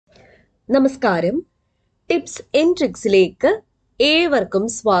നമസ്കാരം. Tips and ട്രിക്സിലേക്ക് ഏവർക്കും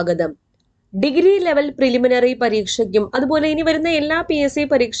സ്വാഗതം. ഡിഗ്രി ലെവൽ പ്രിലിമിനറി പരീക്ഷയ്ക്കും അതുപോലെ ഇനി വരുന്ന എല്ലാ PSC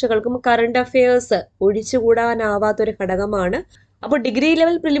പരീക്ഷകൾക്കും കറണ്ട് അഫയേഴ്സ് ഒഴിച്ചുകൂടാനാവാത്തൊരു ഘടകമാണ്. അപ്പോൾ ഡിഗ്രി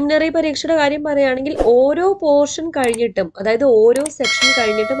ലെവൽ പ്രിലിമിനറി പരീക്ഷയുടെ കാര്യം പറയുകയാണെങ്കിൽ ഓരോ പോർഷൻ കഴിഞ്ഞിട്ടും, അതായത് ഓരോ സെക്ഷൻ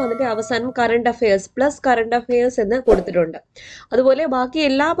കഴിഞ്ഞിട്ടും അതിന്റെ അവസാനം current affairs plus current affairs എന്ന് കൊടുത്തിട്ടുണ്ട്. അതുപോലെ ബാക്കി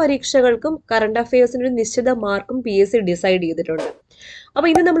എല്ലാ പരീക്ഷകൾക്കും കറണ്ട് അഫയേഴ്സിന് ഒരു നിശ്ചിത മാർക്കും PSC ഡിസൈഡ് ചെയ്തിട്ടുണ്ട്. അപ്പൊ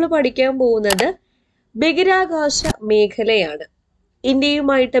ഇന്ന് നമ്മൾ പഠിക്കാൻ പോകുന്നത് ബഹിരാകാശ മേഖലയാണ്.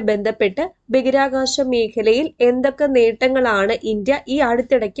 ഇന്ത്യയുമായിട്ട് ബന്ധപ്പെട്ട് ബഹിരാകാശ മേഖലയിൽ എന്തൊക്കെ നേട്ടങ്ങളാണ് ഇന്ത്യ ഈ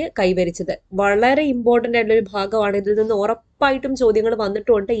അടുത്തിടയ്ക്ക് കൈവരിച്ചത്. വളരെ ഇമ്പോർട്ടന്റ് ആയിട്ടുള്ള ഒരു ഭാഗമാണ്. ഇതിൽ നിന്ന് ഉറപ്പായിട്ടും ചോദ്യങ്ങൾ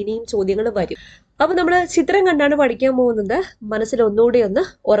വന്നിട്ടുണ്ട്, ഇനിയും ചോദ്യങ്ങൾ വരും. അപ്പൊ നമ്മൾ ചിത്രം കണ്ടാണ് പഠിക്കാൻ പോകുന്നത്, മനസ്സിൽ ഒന്നുകൂടി ഒന്ന്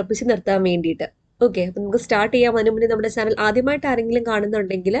ഉറപ്പിച്ച് നിർത്താൻ വേണ്ടിയിട്ട്. ഓക്കെ, അപ്പൊ നമുക്ക് സ്റ്റാർട്ട് ചെയ്യാൻ. അതിനു മുന്നേ നമ്മുടെ ചാനൽ ആദ്യമായിട്ട് ആരെങ്കിലും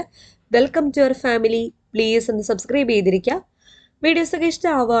കാണുന്നുണ്ടെങ്കിൽ welcome to our family. Please ഒന്ന് സബ്സ്ക്രൈബ് ചെയ്തിരിക്കുക. വീഡിയോസ് ഒക്കെ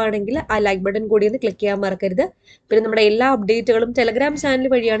ഇഷ്ടമാവുകയാണെങ്കിൽ ആ ലൈക്ക് ബട്ടൺ കൂടി ഒന്ന് ക്ലിക്ക് ചെയ്യാൻ മറക്കരുത്. പിന്നെ നമ്മുടെ എല്ലാ അപ്ഡേറ്റുകളും ടെലഗ്രാം ചാനൽ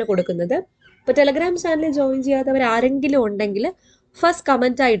വഴിയാണ് കൊടുക്കുന്നത്. അപ്പോൾ ടെലഗ്രാം ചാനൽ ജോയിൻ ചെയ്യാത്തവർ ആരെങ്കിലും ഉണ്ടെങ്കിൽ ഫസ്റ്റ്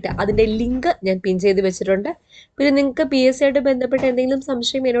കമന്റ് ആയിട്ട് അതിന്റെ ലിങ്ക് ഞാൻ പിൻ ചെയ്ത് വെച്ചിട്ടുണ്ട്. പിന്നെ നിങ്ങൾക്ക് PSC ആയിട്ട് ബന്ധപ്പെട്ട എന്തെങ്കിലും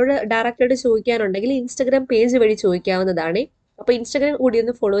സംശയം എന്നോട് ഡയറക്റ്റ് ആയിട്ട് ചോദിക്കാനുണ്ടെങ്കിൽ ഇൻസ്റ്റാഗ്രാം പേജ് വഴി ചോദിക്കാവുന്നതാണ്. അപ്പോൾ ഇൻസ്റ്റാഗ്രാം കൂടി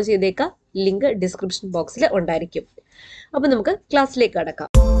ഒന്ന് ഫോളോ ചെയ്തേക്കാം. ലിങ്ക് ഡിസ്ക്രിപ്ഷൻ ബോക്സിൽ ഉണ്ടായിരിക്കും. അപ്പോൾ നമുക്ക് ക്ലാസ്സിലേക്ക് കടക്കാം.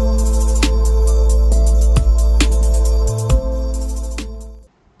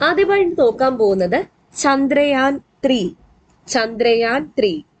 ആദ്യമായിട്ട് നോക്കാൻ പോകുന്നത് ചന്ദ്രയാൻ 3. ചന്ദ്രയാൻ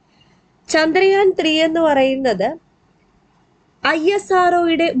 3 എന്ന് പറയുന്നത്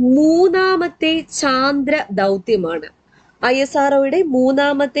ISROയുടെ മൂന്നാമത്തെ ചാന്ദ്ര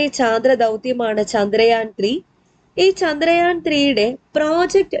ദൗത്യമാണ്. ചന്ദ്രയാൻ 3. ഈ ചന്ദ്രയാൻ 3യുടെ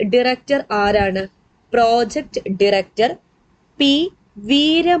പ്രോജക്ട് ഡയറക്ടർ ആരാണ്? Project director P.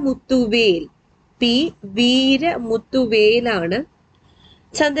 വീരമുത്തുവേലാണ്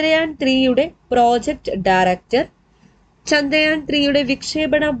Chandrayaan 3യുടെ project director. Chandrayaan 3യുടെ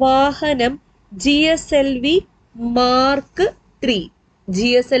വിക്ഷേപണ വാഹനം GSLV മാർക്ക്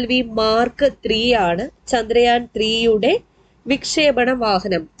 3 ആണ് ചന്ദ്രയാൻ 3യുടെ വിക്ഷേപണ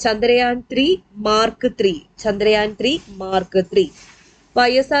വാഹനം. ചന്ദ്രയാൻ 3 മാർക്ക് 3.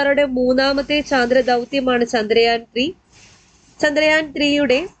 ISROയുടെ മൂന്നാമത്തെ ചാന്ദ്ര ദൗത്യമാണ് Chandrayaan 3. Chandrayaan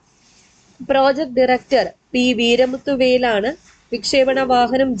 3യുടെ project director P. വീരമുത്തുവേലാണ്. വിക്ഷേപണ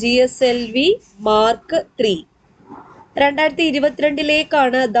വാഹനം GSLV മാർക്ക് 3.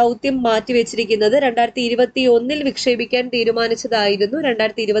 2022 ദൗത്യം മാറ്റിവെച്ചിരിക്കുന്നത്. 2021 വിക്ഷേപിക്കാൻ തീരുമാനിച്ചതായിരുന്നു,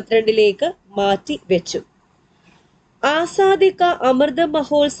 2022 മാറ്റിവെച്ചു. ആസാദി കാ അമൃത്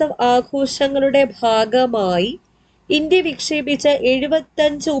മഹോത്സവ് ആഘോഷങ്ങളുടെ ഭാഗമായി ഇന്ത്യ വിക്ഷേപിച്ച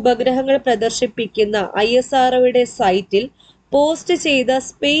 75 ഉപഗ്രഹങ്ങൾ പ്രദർശിപ്പിക്കുന്ന ISROയുടെ സൈറ്റിൽ പോസ്റ്റ് ചെയ്ത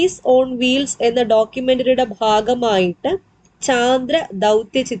സ്പേസ് ഓൺ വീൽസ് എന്ന ഡോക്യുമെന്ററിയുടെ ഭാഗമായിട്ട് ചാന്ദ്ര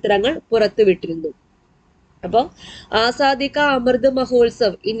ദൗത്യ ചിത്രങ്ങൾ പുറത്തുവിട്ടിരുന്നു. അപ്പോൾ ആസാദി കാ അമൃത്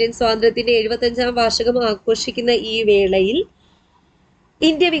മഹോത്സവ്, ഇന്ത്യൻ സ്വാതന്ത്ര്യത്തിന്റെ 75ാം വാർഷികം ആഘോഷിക്കുന്ന ഈ വേളയിൽ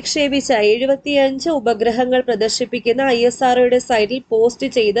ഇന്ത്യ വിക്ഷേപിച്ച 75 ഉപഗ്രഹങ്ങൾ പ്രദർശിപ്പിക്കുന്ന ISROയുടെ സൈറ്റിൽ പോസ്റ്റ്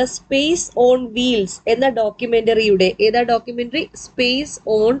ചെയ്ത സ്പേസ് ഓൺ വീൽസ് എന്ന ഡോക്യുമെന്ററിയുടെ സ്പേസ്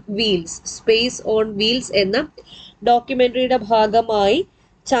ഓൺ വീൽസ് എന്ന ഡോക്യുമെന്ററിയുടെ ഭാഗമായി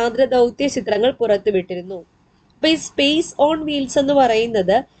ചാന്ദ്ര ദൗത്യ ചിത്രങ്ങൾ പുറത്തുവിട്ടിരുന്നു. അപ്പൊ ഈ സ്പേസ് ഓൺ വീൽസ് എന്ന്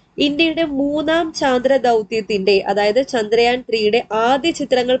പറയുന്നത് ഇന്ത്യയുടെ മൂന്നാം ചാന്ദ്ര ദൗത്യത്തിന്റെ, അതായത് ചന്ദ്രയാൻ 3യുടെ ആദ്യ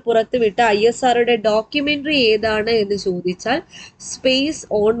ചിത്രങ്ങൾ പുറത്തുവിട്ട ISROയുടെ ഡോക്യുമെന്ററി ഏതാണ് എന്ന് ചോദിച്ചാൽ സ്പേസ്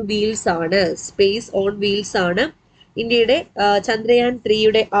ഓൺ വീൽസ് ആണ് ഇന്ത്യയുടെ ചന്ദ്രയാൻ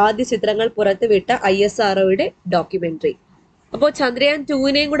 3യുടെ ആദ്യ ചിത്രങ്ങൾ പുറത്തുവിട്ട ISROയുടെ ഡോക്യുമെന്ററി. അപ്പോൾ ചന്ദ്രയാൻ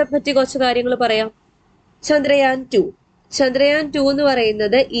 2നെയും കൂടെ പറ്റി കുറച്ച് കാര്യങ്ങൾ പറയാം. ചന്ദ്രയാൻ 2 എന്ന്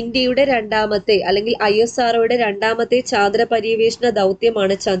പറയുന്നത് ഇന്ത്യയുടെ രണ്ടാമത്തെ അല്ലെങ്കിൽ ISROയുടെ രണ്ടാമത്തെ ചാന്ദ്ര പര്യവേഷണ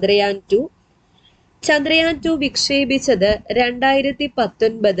ദൗത്യമാണ് ചന്ദ്രയാൻ 2. ചന്ദ്രയാൻ 2 വിക്ഷേപിച്ചത്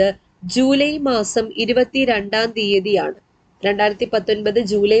 2019 ജൂലൈ മാസം 22-ാം തീയതിയാണ്. 2019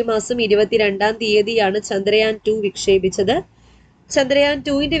 ജൂലൈ മാസം 22-ാം തീയതിയാണ് ചന്ദ്രയാൻ 2 വിക്ഷേപിച്ചത്. ചന്ദ്രയാൻ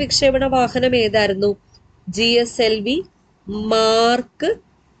 2ന്റെ വിക്ഷേപണ വാഹനം ഏതായിരുന്നു? GSLV mark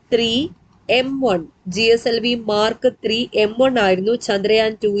 3 M1. GSLV mark 3 M1 ആയിരുന്നു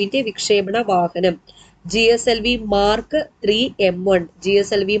ചന്ദ്രയാൻ 2ന്റെ വിക്ഷേപണ വാഹനം. GSLV mark 3 M1.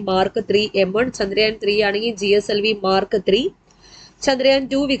 ചന്ദ്രയാൻ 3 ആണെങ്കിൽ GSLV mark 3. Chandrayaan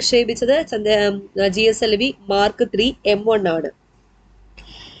 2 വിക്ഷേപിച്ചത് GSLV mark 3 M1 ആണ്.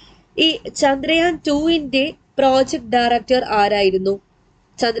 ഈ ചന്ദ്രയാൻ 2ന്റെ പ്രോജക്ട് ഡയറക്ടർ ആരായിരുന്നു?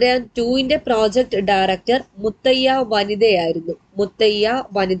 ചന്ദ്രയാൻ 2ന്റെ പ്രോജക്ട് ഡയറക്ടർ മുത്തയ്യ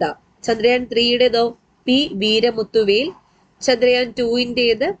വനിത. ചന്ദ്രയാൻ 3യുടേതോ P. വീരമുത്തുവേൽ. ചന്ദ്രയാൻ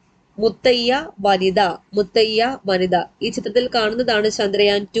 2ന്റേത് മുത്തയ്യ വനിത. ഈ ചിത്രത്തിൽ കാണുന്നതാണ്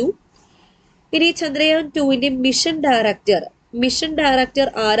ചന്ദ്രയാൻ 2. ഇനി ചന്ദ്രയാൻ 2വിന്റെ മിഷൻ ഡയറക്ടർ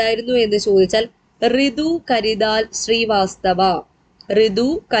ആരായിരുന്നു എന്ന് ചോദിച്ചാൽ ഋതു കരിദാൽ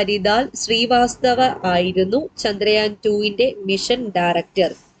ശ്രീവാസ്തവ ആയിരുന്നു ചന്ദ്രയാൻ 2വിന്റെ മിഷൻ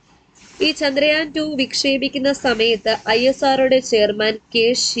ഡയറക്ടർ. ഈ ചന്ദ്രയാൻ 2 വിക്ഷേപിക്കുന്ന സമയത്ത് ISROയുടെ ചെയർമാൻ കെ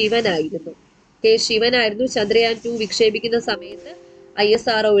ശിവനായിരുന്നു ചന്ദ്രയാൻ 2 വിക്ഷേപിക്കുന്ന സമയത്ത്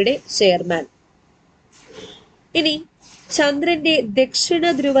ISROയുടെ ചെയർമാൻ. ഇനി ചന്ദ്രന്റെ ദക്ഷിണ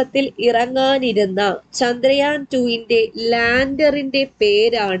ധ്രുവത്തിൽ ഇറങ്ങാനിരുന്ന ചന്ദ്രയാൻ 2വിന്റെ ലാൻഡറിന്റെ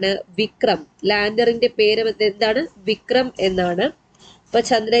പേരാണ് വിക്രം. ലാൻഡറിന്റെ പേര് എന്താണ്? വിക്രം എന്നാണ്. അപ്പൊ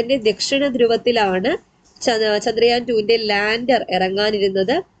ചന്ദ്രന്റെ ദക്ഷിണ ധ്രുവത്തിലാണ് ചന്ദ്രയാൻ 2വിന്റെ ലാൻഡർ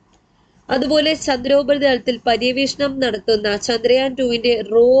ഇറങ്ങാനിരുന്നത്. അതുപോലെ ചന്ദ്രോപരിതലത്തിൽ പര്യവേഷണം നടത്തുന്ന ചന്ദ്രയാൻ 2വിന്റെ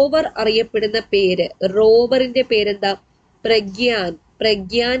റോവർ അറിയപ്പെടുന്ന റോവറിന്റെ പേരെന്താ?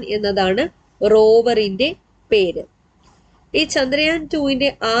 പ്രഗ്യാൻ എന്നതാണ് റോവറിന്റെ പേര്. ഈ ചന്ദ്രയാൻ 2വിന്റെ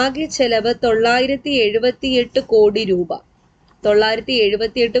ആകെ ചെലവ് 978 കോടി രൂപ.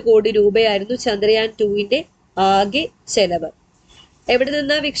 978 കോടി രൂപയായിരുന്നു ചന്ദ്രയാൻ 2വിന്റെ ആകെ ചെലവ്. എവിടെ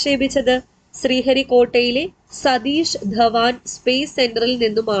നിന്നാ വിക്ഷേപിച്ചത്? ശ്രീഹരിക്കോട്ടയിലെ സതീഷ് ധവാൻ സ്പേസ് സെന്ററിൽ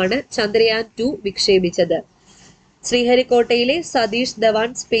നിന്നുമാണ് ചന്ദ്രയാൻ 2 വിക്ഷേപിച്ചത്. ശ്രീഹരിക്കോട്ടയിലെ Satheesh Dhawan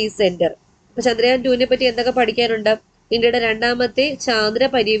space centre. അപ്പൊ ചന്ദ്രയാൻ 2വിനെ പറ്റി എന്തൊക്കെ പഠിക്കാനുണ്ട്? ഇന്ത്യയുടെ രണ്ടാമത്തെ ചാന്ദ്ര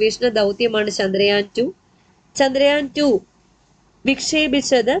പര്യവേഷണ ദൗത്യമാണ് ചന്ദ്രയാൻ 2. ചന്ദ്രയാൻ 2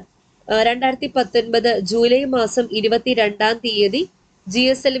 വിക്ഷേപിച്ചത് 2019 ജൂലൈ മാസം 22-ാം തീയതി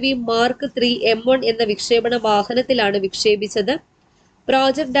GSLV Mark 3 M1 എന്ന വിക്ഷേപണ വാഹനത്തിലാണ് വിക്ഷേപിച്ചത്.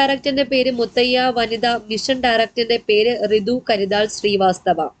 പ്രോജക്ട് ഡയറക്ടറിന്റെ പേര് മുത്തയ്യ വനിത, മിഷൻ ഡയറക്ടറിന്റെ പേര് ഋതു കരിദാൽ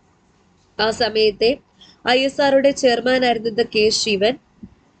ശ്രീവാസ്തവ. ആ സമയത്തെ ISROയുടെ ചെയർമാൻ ആയിരുന്നത് കെ ശിവൻ.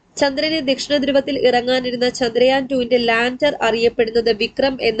 ചന്ദ്രനെ ദക്ഷിണ ധ്രുവത്തിൽ ഇറങ്ങാനിരുന്ന ചന്ദ്രയാൻ 2വിന്റെ ലാൻഡർ അറിയപ്പെടുന്നത്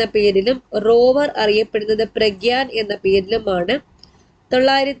വിക്രം എന്ന പേരിലും റോവർ അറിയപ്പെടുന്നത് പ്രഗ്യാൻ എന്ന പേരിലുമാണ്.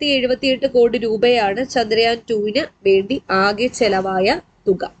 978 കോടി രൂപയാണ് ചന്ദ്രയാൻ 2വിന് വേണ്ടി ആകെ ചെലവായ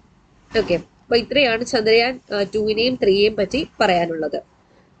തുക. ഓക്കെ, അപ്പൊ ഇത്രയാണ് ചന്ദ്രയാൻ 2വിനെയും 3യെയും പറ്റി പറയാനുള്ളത്.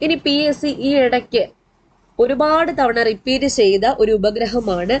 ഇനി PSC ഈ ഇടയ്ക്ക് ഒരുപാട് തവണ റിപ്പീറ്റ് ചെയ്ത ഒരു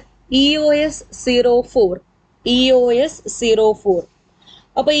ഉപഗ്രഹമാണ് EOS 04.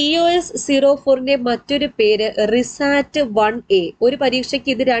 അപ്പൊ EOS 04ന്റെ മറ്റൊരു പേര് റിസാറ്റ് 1A. ഒരു പരീക്ഷയ്ക്ക്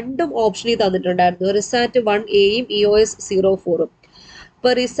ഇത് രണ്ടും ഓപ്ഷനിൽ തന്നിട്ടുണ്ടായിരുന്നു, റിസാറ്റ് 1Aയും EOS 04ഉം. അപ്പൊ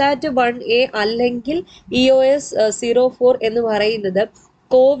റിസാറ്റ് 1A അല്ലെങ്കിൽ EOS 04 എന്ന് പറയുന്നത്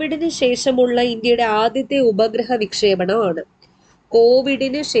കോവിഡിന് ശേഷമുള്ള ഇന്ത്യയുടെ ആദ്യത്തെ ഉപഗ്രഹ വിക്ഷേപണമാണ്.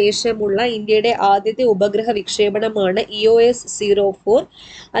 EOS 04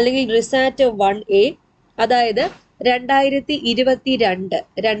 അല്ലെങ്കിൽ റിസാറ്റ് 1A. അതായത്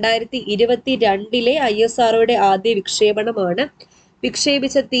 2022 ISROയുടെ ആദ്യ വിക്ഷേപണമാണ്.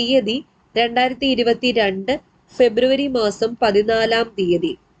 വിക്ഷേപിച്ച തീയതി 2022 ഫെബ്രുവരി മാസം 14-ാം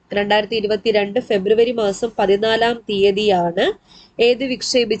തീയതി. 2022 ഫെബ്രുവരി മാസം 14-ാം തീയതിയാണ് ഏത്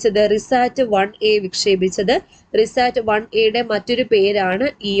വിക്ഷേപിച്ചത്? റിസാറ്റ് 1A വിക്ഷേപിച്ചത്. റിസാറ്റ് 1Aയുടെ മറ്റൊരു പേരാണ്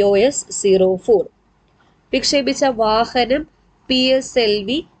EOS 04. വിക്ഷേപിച്ച വാഹനം PSLV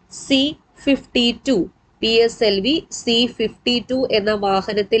C-52 എന്ന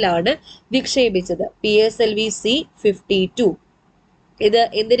വാഹനത്തിലാണ് വിക്ഷേപിച്ചത്. PSLV C-52. ഇത്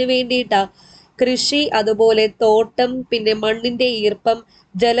എന്തിനു വേണ്ടിയിട്ടാ? കൃഷി, അതുപോലെ തോട്ടം, പിന്നെ മണ്ണിന്റെ ഈർപ്പം,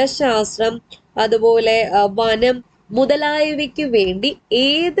 ജലശാസ്ത്രം, അതുപോലെ വനം മുതലായവയ്ക്ക് വേണ്ടി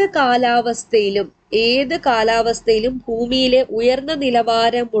ഏത് കാലാവസ്ഥയിലും ഭൂമിയിലെ ഉയർന്ന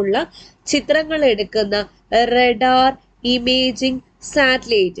നിലവാരമുള്ള ചിത്രങ്ങൾ എടുക്കുന്ന radar imaging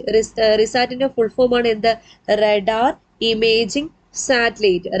satellite. റിസാറ്റിന്റെ full form ആണ് എന്ത്? റഡാർ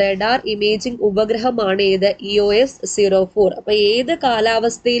ഇമേജിംഗ് ഉപഗ്രഹമാണ് ഏത്? EOS 04. അപ്പൊ ഏത്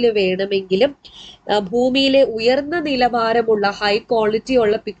കാലാവസ്ഥയിൽ വേണമെങ്കിലും ഭൂമിയിലെ ഉയർന്ന നിലവാരമുള്ള ഹൈ ക്വാളിറ്റി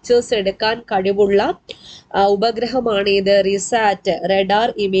ഉള്ള പിക്ചേഴ്സ് എടുക്കാൻ കഴിവുള്ള ഉപഗ്രഹമാണ് ഏത്? റിസാറ്റ്, റഡാർ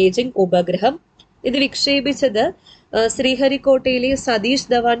ഇമേജിംഗ് ഉപഗ്രഹം. ഇത് വിക്ഷേപിച്ചത് ശ്രീഹരിക്കോട്ടയിലെ സതീഷ്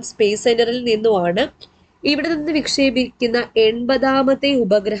ധവാൻ സ്പേസ് സെന്ററിൽ നിന്നുമാണ്. ഇവിടെ നിന്ന് വിക്ഷേപിക്കുന്ന 80-ാമത്തെ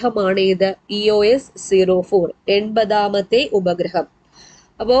ഉപഗ്രഹമാണ് ഏത്? EOS 04, 80-ാമത്തെ ഉപഗ്രഹം.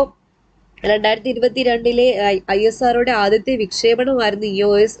 അപ്പോ 2022 ISROയുടെ ആദ്യത്തെ വിക്ഷേപണമായിരുന്നു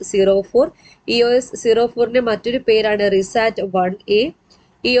EOS 04. EOS 04ന്റെ മറ്റൊരു പേരാണ് റിസാറ്റ് 1A.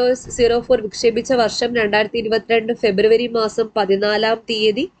 EOS 04 വിക്ഷേപിച്ച വർഷം 2022 ഫെബ്രുവരി മാസം 14-ാം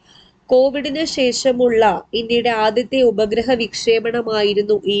തീയതി. കോവിഡിന് ശേഷമുള്ള ഇന്ത്യയുടെ ആദ്യത്തെ ഉപഗ്രഹ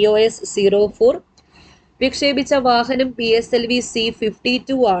വിക്ഷേപണമായിരുന്നു EOS 04. വിക്ഷേപിച്ച വാഹനം PSLV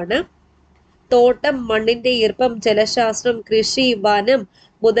C-52 ആണ്. തോട്ടം, മണ്ണിന്റെ ഈർപ്പം, ജലശാസ്ത്രം, കൃഷി, വനം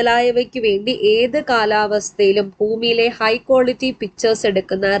മുതലായവയ്ക്ക് വേണ്ടി ഏത് കാലാവസ്ഥയിലും ഭൂമിയിലെ ഹൈ ക്വാളിറ്റി പിക്ചേഴ്സ്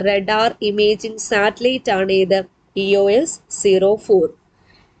എടുക്കുന്ന റഡാർ ഇമേജിംഗ് സാറ്റലൈറ്റ് ആണ് ഏത്? EOS 04.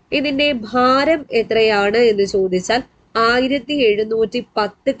 ഇതിന്റെ ഭാരം എത്രയാണ് എന്ന് ചോദിച്ചാൽ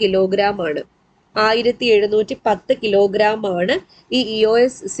 1710 കിലോഗ്രാം ആണ്. 1710 കിലോഗ്രാം ആണ് ഈ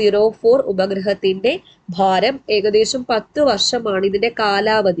EOS-04 ഉപഗ്രഹത്തിന്റെ ഭാരം. ഏകദേശം 10 വർഷമാണ് ഇതിന്റെ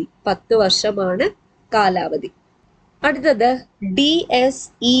കാലാവധി. 10 വർഷമാണ് കാലാവധി. അടുത്തത്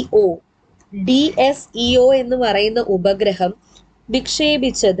DSEO. DSEO എന്ന് പറയുന്ന ഉപഗ്രഹം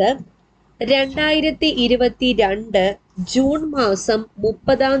വിക്ഷേപിച്ചത് 2022 ജൂൺ മാസം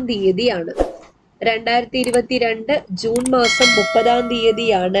 30-ാം തീയതിയാണ്. 2022 ജൂൺ മാസം 30-ാം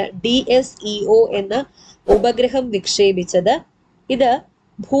തീയതിയാണ് DSEO എന്ന ഉപഗ്രഹം വിക്ഷേപിച്ചത്. ഇത്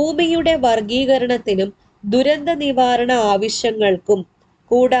ഭൂമിയുടെ വർഗീകരണത്തിനും ദുരന്ത നിവാരണ ആവശ്യങ്ങൾക്കും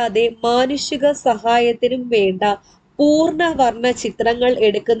കൂടാതെ മാനുഷിക സഹായത്തിനും വേണ്ട പൂർണ്ണവർണ്ണ ചിത്രങ്ങൾ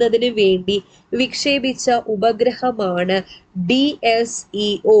എടുക്കുന്നതിന് വേണ്ടി വിക്ഷേപിച്ച ഉപഗ്രഹമാണ്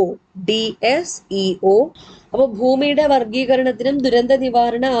DSEO. DSEO. അപ്പോൾ ഭൂമിയുടെ വർഗീകരണത്തിനും ദുരന്ത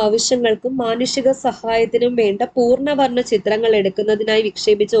നിവാരണ ആവശ്യങ്ങൾക്കും മാനുഷിക സഹായത്തിനും വേണ്ട പൂർണ്ണവർണ്ണ ചിത്രങ്ങൾ എടുക്കുന്നതിനായി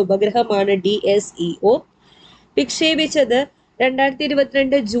വിക്ഷേപിച്ച ഉപഗ്രഹമാണ് DSEO. വിക്ഷേപിച്ചത്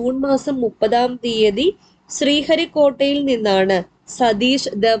 2022 ജൂൺ മാസം 30-ാം തീയതി ശ്രീഹരിക്കോട്ടയിൽ നിന്നാണ്.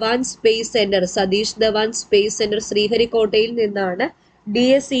 സതീഷ് ധവാൻ സ്പേസ് സെന്റർ ശ്രീഹരിക്കോട്ടയിൽ നിന്നാണ്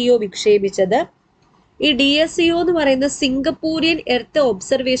DSEO വിക്ഷേപിച്ചത്. ഈ DSEO എന്ന് പറയുന്ന സിംഗപ്പൂരിയൻ എർത്ത്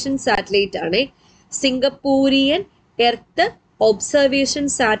ഒബ്സർവേഷൻ സാറ്റലൈറ്റ് ആണ്. സിംഗപ്പൂരിയൻ എർത്ത് ഒബ്സർവേഷൻ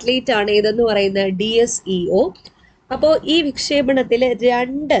സാറ്റലൈറ്റ് ആണ് ഇതെന്ന് പറയുന്ന DSEO. അപ്പോൾ ഈ വിക്ഷേപണത്തിൽ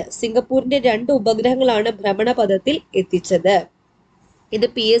സിംഗപ്പൂരിന്റെ 2 ഉപഗ്രഹങ്ങളാണ് ഭ്രമണപഥത്തിൽ എത്തിച്ചത്. ഇത്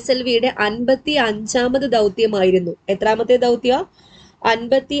PSLVയുടെ 55-ാമത് ദൗത്യമായിരുന്നു. എത്രാമത്തെ ദൗത്യം?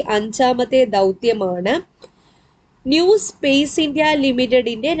 55-ാമത്തെ ദൗത്യമാണ്. ന്യൂ സ്പേസ് ഇന്ത്യ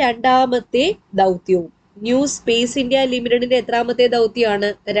ലിമിറ്റഡിന്റെ 2ാമത്തെ ദൗത്യവും. ന്യൂ സ്പേസ് ഇന്ത്യ ലിമിറ്റഡിന്റെ എത്രാമത്തെ ദൗത്യമാണ്?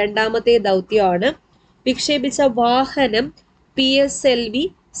 2ാമത്തെ ദൗത്യമാണ്. വിക്ഷേപിച്ച വാഹനം PSLV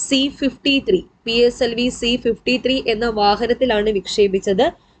C-53 എന്ന വാഹനത്തിലാണ് വിക്ഷേപിച്ചത്.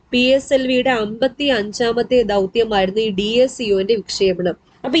 PSLVയുടെ 55-ാമത്തെ ദൗത്യമായിരുന്നു ഈ DSEOന്റെ വിക്ഷേപണം.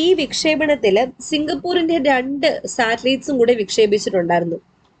 അപ്പൊ ഈ വിക്ഷേപണത്തില് സിംഗപ്പൂരിന്റെ 2 സാറ്റലൈറ്റ്സും കൂടെ വിക്ഷേപിച്ചിട്ടുണ്ടായിരുന്നു.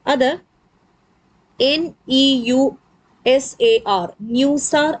 അത് NEUSAR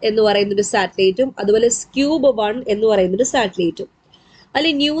ന്യൂസാർ എന്ന് പറയുന്ന ഒരു സാറ്റലൈറ്റും അതുപോലെ സ്ക്യൂബ് 1 എന്ന് പറയുന്ന ഒരു സാറ്റലൈറ്റും.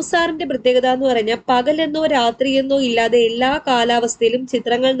 അതിൽ ന്യൂസാറിന്റെ പ്രത്യേകത എന്ന് പറഞ്ഞാൽ പകലെന്നോ രാത്രിയെന്നോ ഇല്ലാതെ എല്ലാ കാലാവസ്ഥയിലും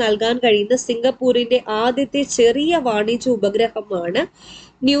ചിത്രങ്ങൾ നൽകാൻ കഴിയുന്ന സിംഗപ്പൂരിന്റെ ആദ്യത്തെ ചെറിയ വാണിജ്യ ഉപഗ്രഹമാണ്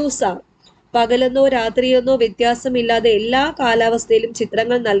ന്യൂസാർ. പകലെന്നോ രാത്രിയെന്നോ വ്യത്യാസമില്ലാതെ എല്ലാ കാലാവസ്ഥയിലും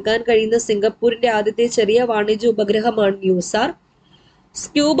ചിത്രങ്ങൾ നൽകാൻ കഴിയുന്ന സിംഗപ്പൂരിന്റെ ആദ്യത്തെ ചെറിയ വാണിജ്യ ഉപഗ്രഹമാണ് ന്യൂസാർ.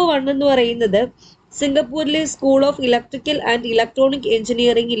 സ്ക്യൂബ് 1 എന്ന് പറയുന്നത് സിംഗപ്പൂരിലെ school of electrical and electronic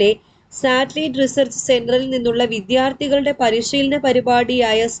എഞ്ചിനീയറിംഗിലെ satellite research സെന്ററിൽ നിന്നുള്ള വിദ്യാർത്ഥികളുടെ പരിശീലന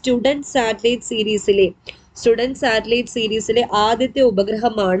പരിപാടിയായ സ്റ്റുഡന്റ് സാറ്റലൈറ്റ് സീരീസിലെ ആദ്യത്തെ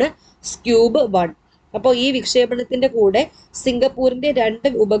ഉപഗ്രഹമാണ് സ്ക്യൂബ് 1. അപ്പോൾ ഈ വിക്ഷേപണത്തിന്റെ കൂടെ സിംഗപ്പൂരിന്റെ 2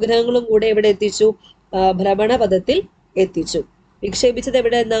 ഉപഗ്രഹങ്ങളും കൂടെ എവിടെ എത്തിച്ചു? ഭ്രമണപഥത്തിൽ എത്തിച്ചു. വിക്ഷേപിച്ചത്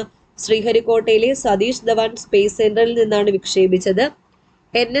എവിടെ നിന്നാ? ശ്രീഹരിക്കോട്ടയിലെ സതീഷ് ധവാൻ സ്പേസ് സെന്ററിൽ നിന്നാണ് വിക്ഷേപിച്ചത്.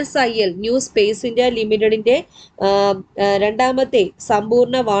 NSIL ന്യൂ സ്പേസ് ഇന്ത്യ ലിമിറ്റഡിന്റെ 2ാമത്തെ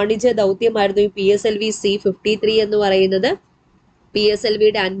സമ്പൂർണ്ണ വാണിജ്യ ദൗത്യമായിരുന്നു ഈ PSLV C-53 എന്ന് പറയുന്നത്.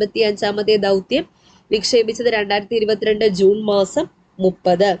 PSLVയുടെ 55-ാമത്തെ ദൗത്യം വിക്ഷേപിച്ചത് 2022 ജൂൺ മാസം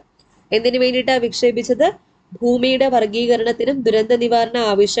 30. എന്തിനു വേണ്ടിയിട്ടാണ് വിക്ഷേപിച്ചത്? ഭൂമിയുടെ വർഗീകരണത്തിനും ദുരന്ത നിവാരണ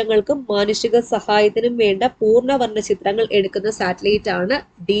ആവശ്യങ്ങൾക്കും മാനുഷിക സഹായത്തിനും വേണ്ട പൂർണ്ണവർണ്ണ ചിത്രങ്ങൾ എടുക്കുന്ന സാറ്റലൈറ്റ് ആണ്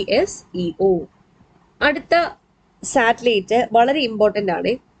DSEO. അടുത്ത സാറ്റലൈറ്റ് വളരെ ഇമ്പോർട്ടൻ്റ്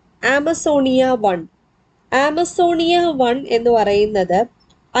ആണ്. ആമസോണിയ 1 എന്ന് പറയുന്നത്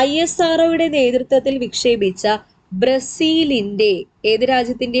ISROയുടെ നേതൃത്വത്തിൽ വിക്ഷേപിച്ച ബ്രസീലിന്റെ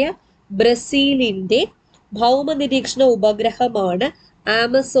ബ്രസീലിന്റെ ഭൗമ നിരീക്ഷണ ഉപഗ്രഹമാണ്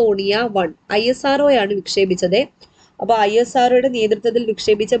ആമസോണിയ 1. ISRO ആണ് വിക്ഷേപിച്ചത്. അപ്പൊ ISROയുടെ നേതൃത്വത്തിൽ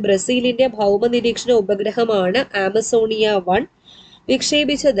വിക്ഷേപിച്ച ബ്രസീലിന്റെ ഭൗമ നിരീക്ഷണ ഉപഗ്രഹമാണ് ആമസോണിയ 1.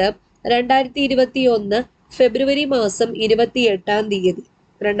 വിക്ഷേപിച്ചത് 2021 ഫെബ്രുവരി മാസം 28-ാം തീയതി.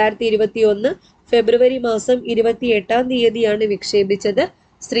 2021 ഫെബ്രുവരി മാസം 28-ാം തീയതിയാണ് വിക്ഷേപിച്ചത്.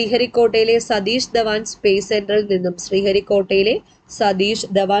 ശ്രീഹരിക്കോട്ടയിലെ സതീഷ് ധവാൻ സ്പേസ് സെന്ററിൽ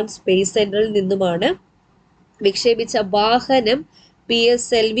നിന്നുമാണ്. വിക്ഷേപിച്ച വാഹനം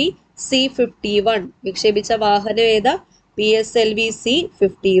PSLV C-51. വിക്ഷേപിച്ച വാഹനം ഏതാ? PSLV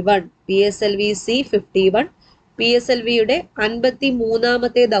C-51. PSLVയുടെ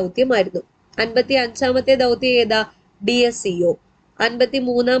 53-ാമത്തെ ദൗത്യമായിരുന്നു. 55-ാമത്തെ ദൗത്യം ഏതാ? DSEO.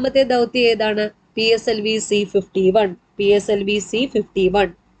 53-ാമത്തെ ദൗത്യം ഏതാണ്? PSLV C-51.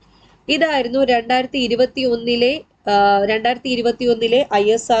 ഇതായിരുന്നു 2021-ലെ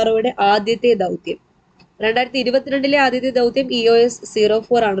ISROയുടെ ആദ്യത്തെ ദൗത്യം. 2022 ആദ്യത്തെ ദൗത്യം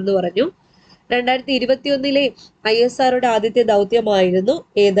EOS-04 ആണെന്ന് പറഞ്ഞു. 2021 ISROയുടെ ആദ്യത്തെ ദൗത്യമായിരുന്നു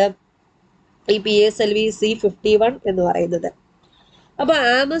ഏത്? ഈ PSLV-C51 എന്ന് പറയുന്നത്. അപ്പൊ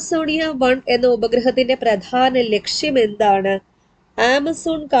ആമസോണിയ 1 എന്ന ഉപഗ്രഹത്തിന്റെ പ്രധാന ലക്ഷ്യം എന്താണ്?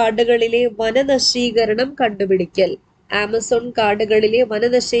 ആമസോൺ കാടുകളിലെ വനനശീകരണം കണ്ടുപിടിക്കൽ. ആമസോൺ കാടുകളിലെ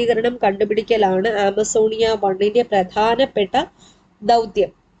വനനശീകരണം കണ്ടുപിടിക്കലാണ് ആമസോണിയ 1ന്റെ പ്രധാനപ്പെട്ട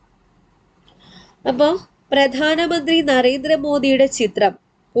ദൗത്യം. അപ്പോ പ്രധാനമന്ത്രി നരേന്ദ്രമോദിയുടെ ചിത്രം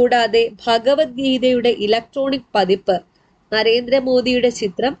കൂടാതെ ഭഗവത്ഗീതയുടെ ഇലക്ട്രോണിക് പതിപ്പ്, നരേന്ദ്രമോദിയുടെ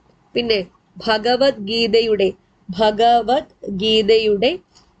ചിത്രം, പിന്നെ ഭഗവത്ഗീതയുടെ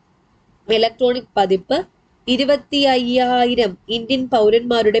ഇലക്ട്രോണിക് പതിപ്പ്, 25,000 ഇന്ത്യൻ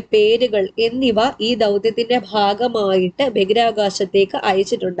പൗരന്മാരുടെ പേരുകൾ എന്നിവ ഈ ദൗത്യത്തിന്റെ ഭാഗമായിട്ട് ബഹിരാകാശത്തേക്ക്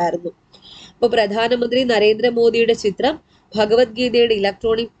അയച്ചിട്ടുണ്ടായിരുന്നു. അപ്പൊ പ്രധാനമന്ത്രി നരേന്ദ്രമോദിയുടെ ചിത്രം, ഭഗവത്ഗീതയുടെ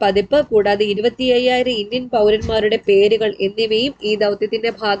ഇലക്ട്രോണിക് പതിപ്പ് കൂടാതെ 25,000 ഇന്ത്യൻ പൗരന്മാരുടെ പേരുകൾ എന്നിവയും ഈ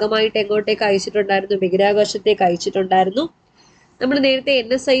ദൗത്യത്തിന്റെ ഭാഗമായിട്ട് എങ്ങോട്ടേക്ക് അയച്ചിട്ടുണ്ടായിരുന്നു? ബഹിരാകാശത്തേക്ക് അയച്ചിട്ടുണ്ടായിരുന്നു. നമ്മൾ നേരത്തെ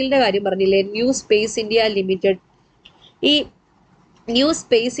NSIയുടെ കാര്യം പറഞ്ഞില്ലേ, ന്യൂ സ്പേസ് ഇന്ത്യ ലിമിറ്റഡ്. ഈ ന്യൂ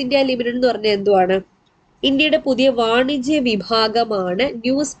സ്പേസ് ഇന്ത്യ ലിമിറ്റഡ് എന്ന് പറഞ്ഞാൽ എന്തുവാണ്? ഇന്ത്യയുടെ പുതിയ വാണിജ്യ വിഭാഗമാണ്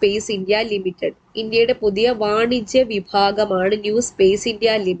ന്യൂ സ്പേസ് ഇന്ത്യ ലിമിറ്റഡ്. ഇന്ത്യയുടെ പുതിയ വാണിജ്യ വിഭാഗമാണ് ന്യൂ സ്പേസ് ഇന്ത്യ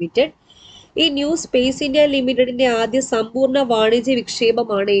ലിമിറ്റഡ്. ഈ ന്യൂ സ്പേസ് ഇന്ത്യ ലിമിറ്റഡിന്റെ ആദ്യ സമ്പൂർണ്ണ വാണിജ്യ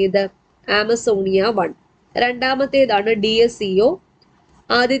വിക്ഷേപമാണ് ഏത്? ആമസോണിയ 1. രണ്ടാമത്തേതാണ് DSEO,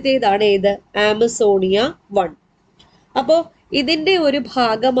 ആദ്യത്തേതാണ് ഏത്? ആമസോണിയ 1. അപ്പോ ഇതിന്റെ ഒരു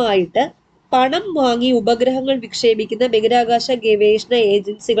ഭാഗമായിട്ട് പണം വാങ്ങി ഉപഗ്രഹങ്ങൾ വിക്ഷേപിക്കുന്ന ബഹിരാകാശ ഗവേഷണ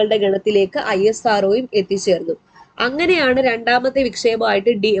ഏജൻസികളുടെ ഗണത്തിലേക്ക് ISROയും എത്തിച്ചേർന്നു. അങ്ങനെയാണ് രണ്ടാമത്തെ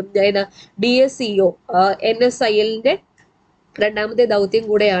വിക്ഷേപമായിട്ട് DSEO NSILന്റെ രണ്ടാമത്തെ ദൗത്യം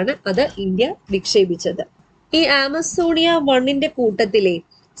കൂടെയാണ് അത് ഇന്ത്യ വിക്ഷേപിച്ചത്. ഈ ആമസോണിയ 1ന്റെ കൂട്ടത്തിലെ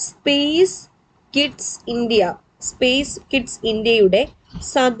സ്പേസ് കിഡ്സ് ഇന്ത്യയുടെ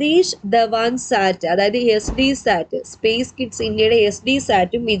സതീഷ് ധവാൻ സാറ്റ്, അതായത് SD-SAT, സ്പേസ് കിഡ്സ് ഇന്ത്യയുടെ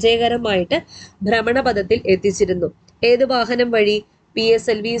SD-SATും വിജയകരമായിട്ട് ഭ്രമണപഥത്തിൽ എത്തിച്ചിരുന്നു. ഏത് വാഹനം വഴി?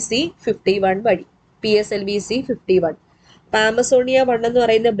 PSLV-C51 വഴി. PSLV-C51. ആമസോണിയ 1 എന്ന്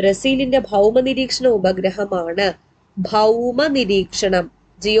പറയുന്ന ബ്രസീലിന്റെ ഭൗമ നിരീക്ഷണ ഉപഗ്രഹമാണ്. ഭൗമ നിരീക്ഷണം,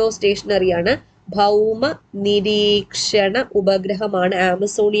 ജിയോ സ്റ്റേഷനറിയാണ്. ഭൗമ നിരീക്ഷണ ഉപഗ്രഹമാണ്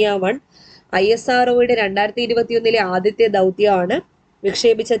ആമസോണിയ 1. ISROയുടെ 2021 ആദ്യത്തെ ദൗത്യമാണ്.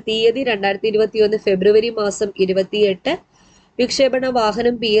 വിക്ഷേപിച്ച തീയതി 2021 ഫെബ്രുവരി മാസം 28. വിക്ഷേപണ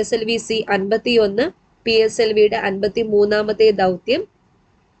വാഹനം PSLV-C51, PSLVയുടെ 53ാമത്തെ ദൗത്യം.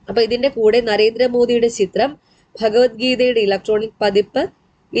 അപ്പൊ ഇതിന്റെ കൂടെ നരേന്ദ്രമോദിയുടെ ചിത്രം, ഭഗവത്ഗീതയുടെ ഇലക്ട്രോണിക് പതിപ്പ്,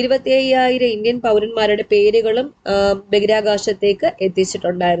 25,000 ഇന്ത്യൻ പൗരന്മാരുടെ പേരുകളും ബഹിരാകാശത്തേക്ക്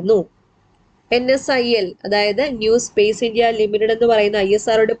എത്തിച്ചിട്ടുണ്ടായിരുന്നു. NSIL, അതായത് ന്യൂ സ്പേസ് ഇന്ത്യ ലിമിറ്റഡ് എന്ന് പറയുന്ന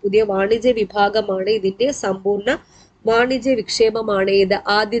ISROയുടെ പുതിയ വാണിജ്യ വിഭാഗമാണ്. ഇതിന്റെ സമ്പൂർണ്ണ വാണിജ്യ വിക്ഷേപമാണ് ഏത്?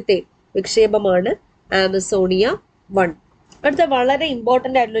 ആദ്യത്തെ വിക്ഷേപമാണ് ആമസോണിയ 1. അടുത്ത വളരെ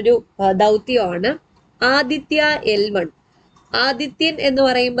ഇമ്പോർട്ടന്റ് ആയിട്ടുള്ളൊരു ദൗത്യമാണ് ആദിത്യ L1. ആദിത്യൻ എന്ന്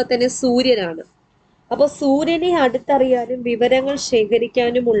പറയുമ്പോൾ തന്നെ സൂര്യനാണ്. അപ്പോൾ സൂര്യനെ അടുത്തറിയാനും വിവരങ്ങൾ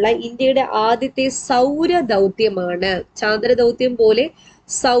ശേഖരിക്കാനുമുള്ള ഇന്ത്യയുടെ ആദ്യത്തെ സൗര ദൗത്യമാണ്. ചാന്ദ്രദൗത്യം പോലെ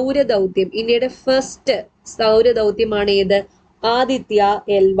സൗരദൗത്യം, ഇന്ത്യയുടെ ഫസ്റ്റ് സൗരദൗത്യമാണ് ഏത്? ആദിത്യ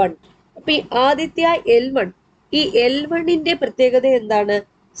L1. അപ്പൊ ഈ ആദിത്യ L1, ഈ L1ന്റെ പ്രത്യേകത എന്താണ്?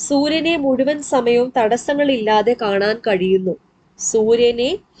 സൂര്യനെ മുഴുവൻ സമയവും തടസ്സങ്ങളില്ലാതെ കാണാൻ കഴിയുന്നു. സൂര്യനെ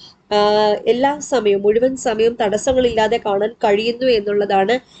എല്ലാ സമയവും മുഴുവൻ സമയവും തടസ്സങ്ങളില്ലാതെ കാണാൻ കഴിയുന്നു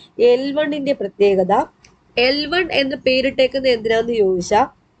എന്നുള്ളതാണ് L1ന്റെ പ്രത്യേകത. L1 എന്ന് പേരിട്ടേക്കുന്ന എന്തിനാന്ന് ചോദിച്ചാൽ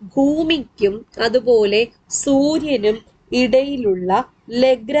ഭൂമിക്കും അതുപോലെ സൂര്യനും ഇടയിലുള്ള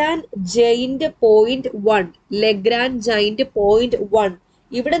ലഗ്രാൻഡ് ജൈന്റ് പോയിന്റ് 1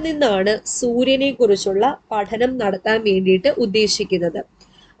 ഇവിടെ നിന്നാണ് സൂര്യനെ കുറിച്ചുള്ള പഠനം നടത്താൻ വേണ്ടിയിട്ട് ഉദ്ദേശിക്കുന്നത്.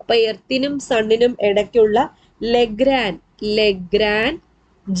 അപ്പൊ എർത്തിനും സണ്ണിനും ഇടയ്ക്കുള്ള ലഗ്രാൻഡ്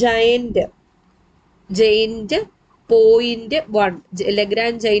ജൈന്റ് പോയിന്റ്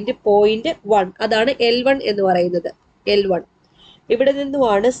 1 അതാണ് L1 എന്ന് പറയുന്നത്. L1 ഇവിടെ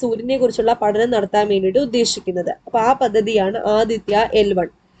നിന്നുമാണ് സൂര്യനെ കുറിച്ചുള്ള പഠനം നടത്താൻ വേണ്ടിയിട്ട് ഉദ്ദേശിക്കുന്നത്. അപ്പൊ ആ പദ്ധതിയാണ് ആദിത്യ L1.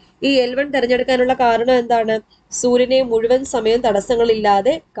 ഈ L1 തിരഞ്ഞെടുക്കാനുള്ള കാരണം എന്താണ്? സൂര്യനെ മുഴുവൻ സമയം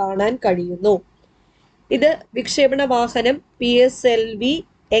തടസ്സങ്ങളില്ലാതെ കാണാൻ കഴിയുന്നു. ഇത് വിക്ഷേപണ വാഹനം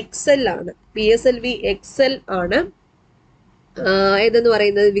PSLV-XL ആണ്. PSLV-XL ആണ് ഏതെന്ന്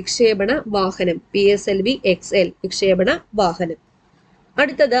പറയുന്നത് വിക്ഷേപണ വാഹനം. PSLV-XL വിക്ഷേപണ വാഹനം.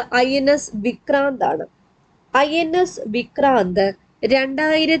 അടുത്തത് INS വിക്രാന്ത് ആണ്. INS വിക്രാന്ത്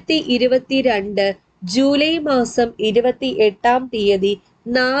 2022 ജൂലൈ മാസം 28-ാം തീയതി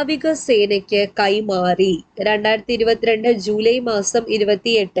നാവികസേനയ്ക്ക് കൈമാറി? 2022 ജൂലൈ മാസം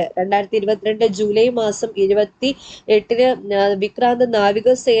 28. 2022 ജൂലൈ മാസം 28-ന് വിക്രാന്ത്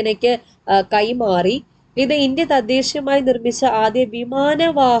നാവികസേനയ്ക്ക് കൈമാറി. ഇത് ഇന്ത്യ തദ്ദേശീയമായി നിർമ്മിച്ച ആദ്യ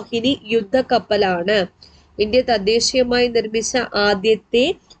വിമാനവാഹിനി യുദ്ധക്കപ്പലാണ്. ഇന്ത്യ തദ്ദേശീയമായി നിർമ്മിച്ച ആദ്യത്തെ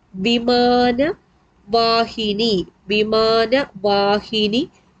വിമാനവാഹിനി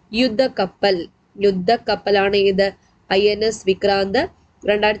യുദ്ധക്കപ്പലാണ് ഇത് INS വിക്രാന്ത്.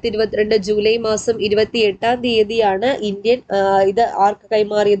 2022 ജൂലൈ മാസം 28 ഇന്ത്യൻ ഇത് ആർക്ക്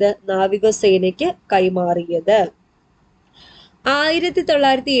കൈമാറിയത്? നാവികസേനയ്ക്ക് കൈമാറിയത്.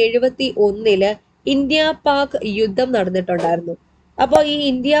 1971 ഇന്ത്യ പാക് യുദ്ധം നടന്നിട്ടുണ്ടായിരുന്നു. അപ്പോൾ ഈ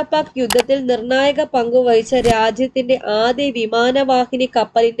ഇന്ത്യ പാക് യുദ്ധത്തിൽ നിർണായക പങ്കുവഹിച്ച രാജ്യത്തിന്റെ ആദ്യ വിമാനവാഹിനി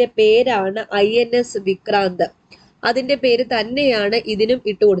കപ്പലിന്റെ പേരാണ് INS വിക്രാന്ത്. അതിന്റെ പേര് തന്നെയാണ് ഇതിനും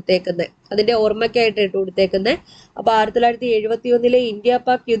ഇട്ടുകൊടുത്തേക്കുന്നത്. അതിന്റെ ഓർമ്മയ്ക്കായിട്ട് ഇട്ടുകൊടുത്തേക്കുന്നത്. അപ്പൊ 1971 ഇന്ത്യ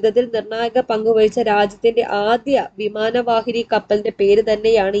പാക് യുദ്ധത്തിൽ നിർണായക പങ്കുവഹിച്ച രാജ്യത്തിന്റെ ആദ്യ വിമാനവാഹിനി കപ്പലിന്റെ പേര്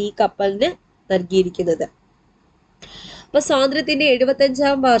തന്നെയാണ് ഈ കപ്പലിന് നൽകിയിരിക്കുന്നത്. അപ്പൊ സ്വാതന്ത്ര്യത്തിന്റെ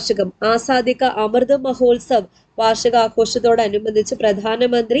 75-ാം വാർഷികം, ആസാദി കാ അമൃത് മഹോത്സവ് വാർഷികാഘോഷത്തോടനുബന്ധിച്ച്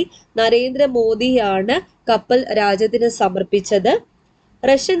പ്രധാനമന്ത്രി നരേന്ദ്രമോദിയാണ് കപ്പൽ രാജ്യത്തിന് സമർപ്പിച്ചത്.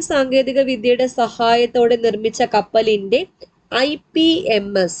 റഷ്യൻ സാങ്കേതിക വിദ്യയുടെ സഹായത്തോടെ നിർമ്മിച്ച കപ്പലിന്റെ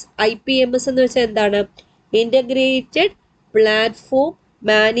IPMS എന്ന് വെച്ചാൽ എന്താണ്? ഇന്റഗ്രേറ്റഡ് പ്ലാറ്റ്ഫോം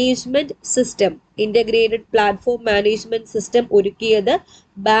മാനേജ്മെന്റ് സിസ്റ്റം ഒരുക്കിയത്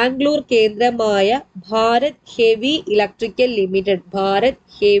ബാംഗ്ലൂർ കേന്ദ്രമായ ഭാരത് ഹെവി ഇലക്ട്രിക്കൽ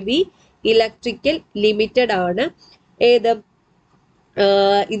ലിമിറ്റഡ് ആണ്.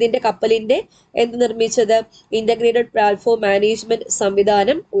 ഇതിന്റെ കപ്പലിന്റെ നിർമ്മിച്ചത്? ഇന്റഗ്രേറ്റഡ് പ്ലാറ്റ്ഫോം മാനേജ്മെന്റ്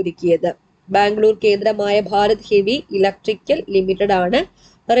സംവിധാനം ഒരുക്കിയത് ബാംഗ്ലൂർ കേന്ദ്രമായ ഭാരത് ഹെവി ഇലക്ട്രിക്കൽ ലിമിറ്റഡ് ആണ്.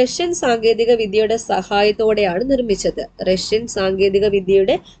 റഷ്യൻ സാങ്കേതിക വിദ്യയുടെ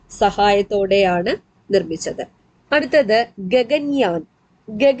സഹായത്തോടെയാണ് നിർമ്മിച്ചത്. അടുത്തത്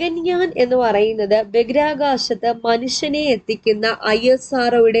ഗഗൻയാൻ എന്ന് പറയുന്നത് ബഹിരാകാശത്ത് മനുഷ്യനെ എത്തിക്കുന്ന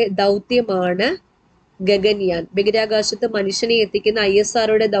ISROയുടെ ദൗത്യമാണ്. ബഹിരാകാശത്ത് മനുഷ്യനെ എത്തിക്കുന്ന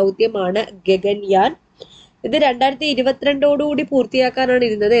ISROയുടെ ദൗത്യമാണ് ഗഗൻയാൻ. ഇത് 2022 പൂർത്തിയാക്കാനാണ്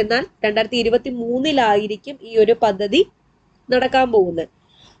ഇരുന്നത്. എന്നാൽ 2023 ഈ ഒരു പദ്ധതി നടക്കാൻ പോകുന്നത്.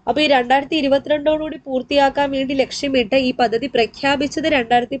 അപ്പൊ ഈ 2022 പൂർത്തിയാക്കാൻ വേണ്ടി ലക്ഷ്യമിട്ട് ഈ പദ്ധതി പ്രഖ്യാപിച്ചത്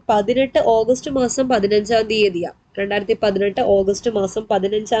 2018 ഓഗസ്റ്റ് മാസം 15-ാം തീയതിയാണ്. 2018 ഓഗസ്റ്റ് മാസം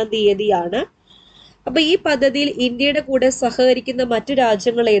 15-ാം തീയതിയാണ്. അപ്പൊ ഈ പദ്ധതിയിൽ ഇന്ത്യയുടെ കൂടെ സഹകരിക്കുന്ന മറ്റു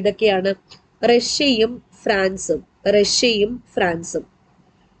രാജ്യങ്ങൾ ഏതൊക്കെയാണ്? റഷ്യയും ഫ്രാൻസും.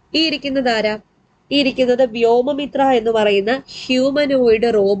 ഈ ഇരിക്കുന്നത് വ്യോമമിത്ര എന്ന് പറയുന്ന ഹ്യൂമനോയിഡ്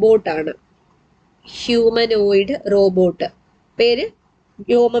റോബോട്ട്. പേര്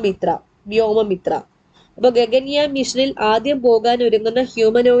വ്യോമമിത്ര. അപ്പൊ ഗഗൻയാൻ മിഷനിൽ ആദ്യം പോകാൻ ഒരുങ്ങുന്ന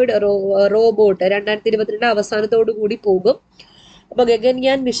ഹ്യൂമനോയിഡ് റോബോട്ട് 2022 അവസാനത്തോടു കൂടി പോകും. അപ്പൊ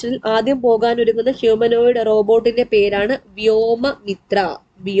ഗഗൻയാൻ മിഷനിൽ ആദ്യം പോകാൻ ഒരുങ്ങുന്ന ഹ്യൂമനോയിഡ് റോബോട്ടിന്റെ പേരാണ് വ്യോമമിത്ര.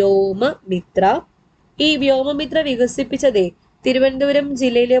 ഈ വ്യോമമിത്ര വികസിപ്പിച്ചതേ തിരുവനന്തപുരം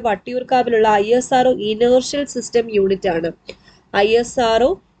ജില്ലയിലെ വട്ടിയൂർക്കാവിലുള്ള ISRO ഇനേർഷ്യൽ സിസ്റ്റം യൂണിറ്റ് ആണ്. ISRO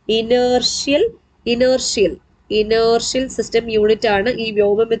ഇനേർഷ്യൽ സിസ്റ്റം യൂണിറ്റ് ആണ് ഈ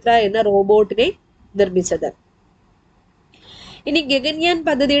വ്യോമമിത്ര എന്ന റോബോട്ടിനെ നിർമ്മിച്ചത്. ഇനി ഗഗൻയാൻ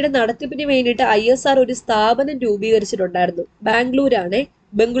പദ്ധതിയുടെ നടത്തിപ്പിന് വേണ്ടിയിട്ട് ISRO ഒരു സ്ഥാപനം രൂപീകരിച്ചിട്ടുണ്ടായിരുന്നു.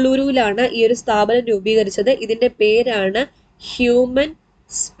 ബംഗളൂരുവിലാണ് ഈ ഒരു സ്ഥാപനം രൂപീകരിച്ചത്. ഇതിന്റെ പേരാണ് ഹ്യൂമൻ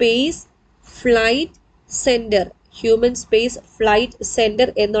സ്പേസ് ഫ്ലൈറ്റ് സെന്റർ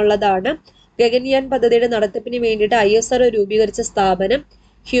എന്നുള്ളതാണ്. ഗഗൻയാൻ പദ്ധതിയുടെ നടത്തിപ്പിന് വേണ്ടിയിട്ട് ISRO രൂപീകരിച്ച സ്ഥാപനം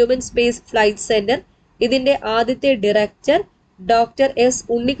ഹ്യൂമൻ സ്പേസ് ഫ്ലൈറ്റ് സെന്റർ. ഇതിന്റെ ആദ്യത്തെ ഡയറക്ടർ ഡോക്ടർ എസ്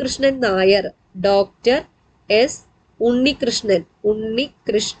ഉണ്ണികൃഷ്ണൻ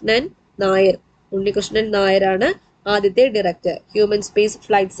നായരാണ് ആദ്യത്തെ ഡയറക്ടർ. ഹ്യൂമൻ സ്പേസ്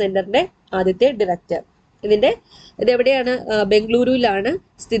ഫ്ലൈറ്റ് സെന്ററിന്റെ ആദ്യത്തെ ഡയറക്ടർ. ഇതെവിടെയാണ്? ബംഗളൂരുവിലാണ്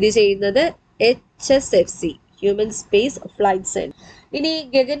സ്ഥിതി ചെയ്യുന്നത്. HSFC human space flight centre. ഇനി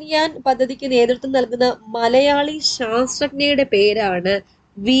ഗഗൻയാൻ പദ്ധതിക്ക് നേതൃത്വം നൽകുന്ന മലയാളി ശാസ്ത്രജ്ഞയുടെ പേരാണ്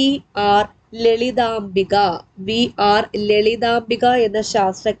VR ലളിതാംബിക എന്ന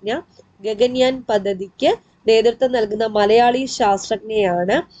ശാസ്ത്രജ്ഞ ഗഗൻയാൻ പദ്ധതിക്ക് നേതൃത്വം നൽകുന്ന മലയാളി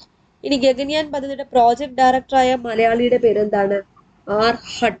ശാസ്ത്രജ്ഞയാണ്. ഇനി ഗഗൻയാൻ പദ്ധതിയുടെ പ്രോജക്ട് ഡയറക്ടറായ മലയാളിയുടെ പേരെന്താണ്? R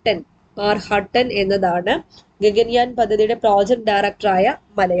ഹട്ടൻ എന്നതാണ് ഗഗൻയാൻ പദ്ധതിയുടെ പ്രോജക്ട് ഡയറക്ടറായ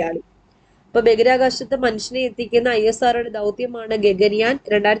മലയാളി. അപ്പൊ ബഹിരാകാശത്ത് മനുഷ്യനെ എത്തിക്കുന്ന ISROയുടെ ദൗത്യമാണ് ഗഗൻയാൻ.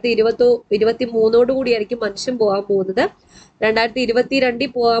 2023 കൂടിയായിരിക്കും മനുഷ്യൻ പോകാൻ പോകുന്നത്. 2022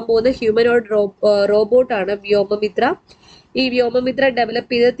 പോകാൻ പോകുന്ന ഹ്യൂമനോയിഡ് റോബോട്ടാണ് വ്യോമമിത്ര. ഈ വ്യോമമിത്ര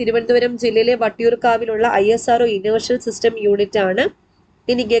ഡെവലപ്പ് ചെയ്ത് തിരുവനന്തപുരം ജില്ലയിലെ വട്ടിയൂർക്കാവിലുള്ള ISRO ഇനേർഷ്യൽ സിസ്റ്റം യൂണിറ്റ് ആണ്.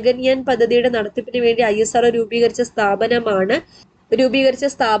 ഇനി ഗഗൻയാൻ പദ്ധതിയുടെ നടത്തിപ്പിന് വേണ്ടി ISRO രൂപീകരിച്ച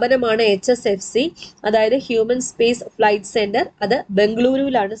സ്ഥാപനമാണ് HSFC, അതായത് ഹ്യൂമൻ സ്പേസ് ഫ്ലൈറ്റ് സെന്റർ. അത്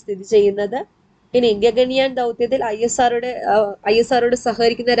ബംഗളൂരുവിലാണ് സ്ഥിതി ചെയ്യുന്നത്. ഇനി ഗഗൻയാൻ ദൗത്യത്തിൽ ISROയോട്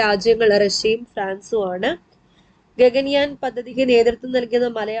സഹകരിക്കുന്ന രാജ്യങ്ങൾ റഷ്യയും ഫ്രാൻസും ആണ്. ഗഗൻയാൻ പദ്ധതിക്ക് നേതൃത്വം നൽകുന്ന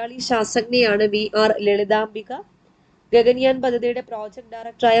മലയാളി ശാസ്ത്രജ്ഞയാണ് VR ലളിതാംബിക. ഗഗൻയാൻ പദ്ധതിയുടെ പ്രോജക്ട്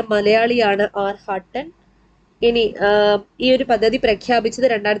ഡയറക്ടറായ മലയാളിയാണ് R ഹട്ടൻ. ഇനി ഈ ഒരു പദ്ധതി പ്രഖ്യാപിച്ചത്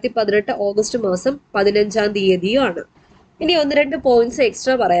 2018 ഓഗസ്റ്റ് മാസം 15 ഇനി 1-2 പോയിന്റ്സ്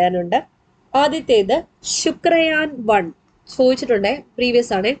എക്സ്ട്രാ പറയാനുണ്ട്. ആദ്യത്തേത് ശുക്രയാൻ 1 ചോദിച്ചിട്ടുണ്ടേ,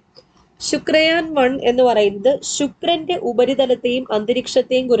 പ്രീവിയസ് ആണ്. ശുക്രയാൻ 1 എന്ന് പറയുന്നത് ശുക്രന്റെ ഉപരിതലത്തെയും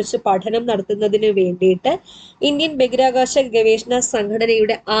അന്തരീക്ഷത്തെയും കുറിച്ച് പഠനം നടത്തുന്നതിന് വേണ്ടിയിട്ട് ഇന്ത്യൻ ബഹിരാകാശ ഗവേഷണ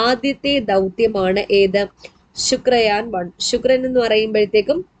സംഘടനയുടെ ആദ്യത്തെ ദൗത്യമാണ് ഏത്? ശുക്രയാൻ 1. ശുക്രൻ എന്ന്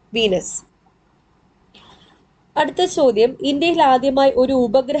പറയുമ്പോഴത്തേക്കും വീനസ്. അടുത്ത ചോദ്യം, ഇന്ത്യയിൽ ആദ്യമായി ഒരു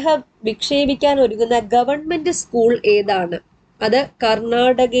ഉപഗ്രഹം വിക്ഷേപിക്കാൻ ഒരുങ്ങുന്ന ഗവൺമെന്റ് സ്കൂൾ ഏതാണ്? അത്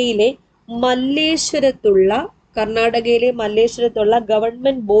കർണാടകയിലെ മല്ലേശ്വരത്തുള്ള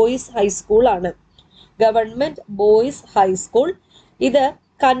ഗവൺമെന്റ് ബോയ്സ് ഹൈസ്കൂൾ ആണ്. Government boys high school. ഇത്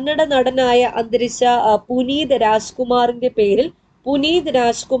കന്നഡ നടനായ അന്തരിച്ച പുനീത് രാജ്കുമാറിന്റെ പേരിൽ Puneet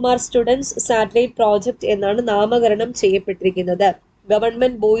Rajkumar students satellite project എന്നാണ് നാമകരണം ചെയ്യപ്പെട്ടിരിക്കുന്നത്.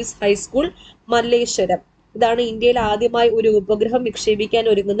 Government boys high school, Malleswaram. ഇതാണ് ഇന്ത്യയിൽ ആദ്യമായി ഒരു ഉപഗ്രഹം വിക്ഷേപിക്കാൻ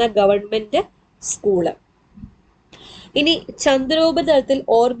ഒരുങ്ങുന്ന ഗവൺമെന്റ് സ്കൂള്. ഇനി ചന്ദ്രോപരിതലത്തിൽ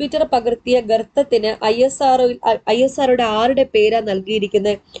ഓർബിറ്റർ പകർത്തിയ ഗർത്തത്തിന് ISROയുടെ ആരുടെ പേരാ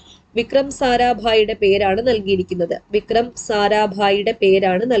നൽകിയിരിക്കുന്നത്? വിക്രം സാരാഭായിയുടെ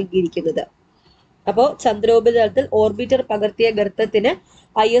പേരാണ് നൽകിയിരിക്കുന്നത്. അപ്പോ ചന്ദ്രോപരിതലത്തിൽ ഓർബിറ്റർ പകർത്തിയ ഗർത്തത്തിന്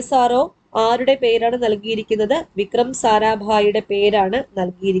ISRO ആരുടെ പേരാണ് നൽകിയിരിക്കുന്നത്? വിക്രം സാരാഭായിയുടെ പേരാണ്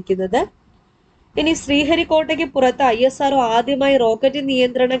നൽകിയിരിക്കുന്നത്. ഇനി ശ്രീഹരിക്കോട്ടയ്ക്ക് പുറത്ത് ISRO ആദ്യമായി റോക്കറ്റ്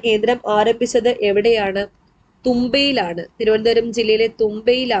നിയന്ത്രണ കേന്ദ്രം ആരംഭിച്ചത് എവിടെയാണ്? തുമ്പയിലാണ്. തിരുവനന്തപുരം ജില്ലയിലെ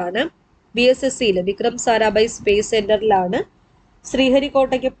തുമ്പയിലാണ്. VSSCയിൽ വിക്രം സാരാഭായ് സ്പേസ് സെന്ററിലാണ്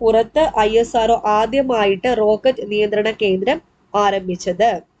ശ്രീഹരിക്കോട്ടയ്ക്ക് പുറത്ത് ISRO ആദ്യമായിട്ട് റോക്കറ്റ് നിയന്ത്രണ കേന്ദ്രം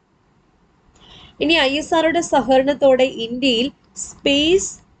ആരംഭിച്ചത്. ഇനി ISROയുടെ സഹകരണത്തോടെ ഇന്ത്യയിൽ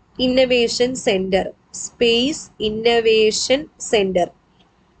സ്പേസ് ഇന്നവേഷൻ സെന്റർ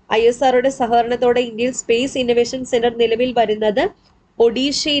ISROയുടെ സഹകരണത്തോടെ ഇന്ത്യയിൽ സ്പേസ് ഇന്നവേഷൻ സെന്റർ നിലവിൽ വരുന്നത്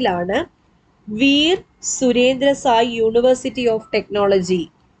ഒഡീഷയിലാണ്. Veer Surendra Sai university of technology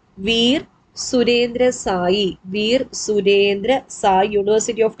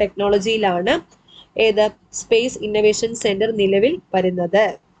university of ടെക്നോളജിയിലാണ് ഏത് സ്പേസ് ഇന്നവേഷൻ സെന്റർ നിലവിൽ വരുന്നത്.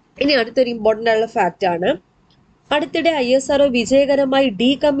 ഇനി അടുത്തൊരു ഇമ്പോർട്ടൻ്റ് ആയുള്ള ഫാക്റ്റ് ആണ്. അടുത്തിടെ ISRO വിജയകരമായി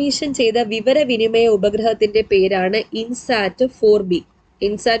ഡീകമ്മീഷൻ ചെയ്ത വിവരവിനിമയ ഉപഗ്രഹത്തിന്റെ പേരാണ് ഇൻസാറ്റ്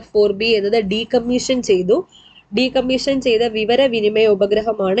 4B എന്നത് ഡീകമ്മീഷൻ ചെയ്ത വിവരവിനിമയ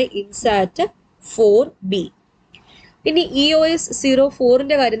ഉപഗ്രഹമാണ് ഇൻസാറ്റ് 4B. ഇനി EOS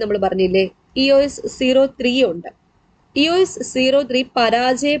 04ന്റെ കാര്യം നമ്മൾ പറഞ്ഞില്ലേ, EOS 03 ഉണ്ട്. EOS 03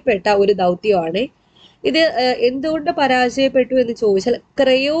 പരാജയപ്പെട്ട ഒരു ദൗത്യമാണ്. ഇത് എന്തുകൊണ്ട് പരാജയപ്പെട്ടു എന്ന് ചോദിച്ചാൽ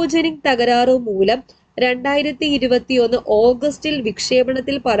ക്രയോജനിക് തകരാറ് മൂലം 2021 ഓഗസ്റ്റിൽ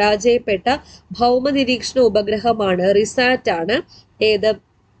വിക്ഷേപണത്തിൽ പരാജയപ്പെട്ട ഭൗമ നിരീക്ഷണ ഉപഗ്രഹമാണ് റിസാറ്റ് ആണ് ഏത്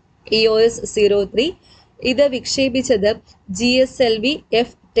EOS 03. ഇത് വിക്ഷേപിച്ചത് GSLV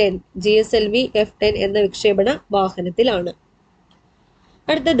F10 എന്ന വിക്ഷേപണ വാഹനത്തിലാണ്.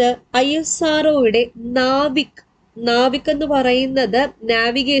 അടുത്തത് ISROയുടെ നാവിക് എന്ന് പറയുന്നത്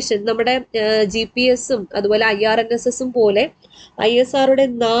നാവിഗേഷൻ, നമ്മുടെ GPS-ഉം അതുപോലെ IRNSS-ഉം പോലെ ISROയുടെ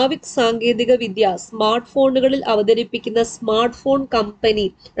നാവിക് സാങ്കേതിക വിദ്യ സ്മാർട്ട് ഫോണുകളിൽ അവതരിപ്പിക്കുന്ന സ്മാർട്ട് ഫോൺ കമ്പനി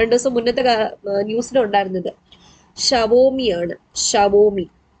 2 ദിവസം മുന്നത്തെ ന്യൂസിലുണ്ടായിരുന്നത് ഷവോമിയാണ്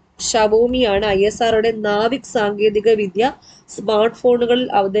ISROയുടെ നാവിക് സാങ്കേതിക വിദ്യ സ്മാർട്ട് ഫോണുകളിൽ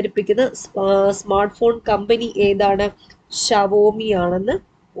അവതരിപ്പിക്കുന്ന സ്മാർട്ട് ഫോൺ കമ്പനി ഏതാണ്? ഷവോമി ആണെന്ന്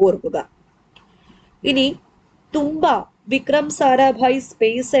ഓർക്കുക. ഇനി തുമ്പ Vikram Sarabhai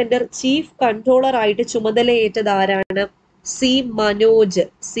space centre chief controller ആയിട്ട് ചുമതലയേറ്റത് ആരാണ്? സി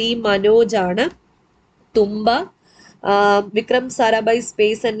മനോജ് ആണ് തുമ്പ വിക്രം സാരാഭായ്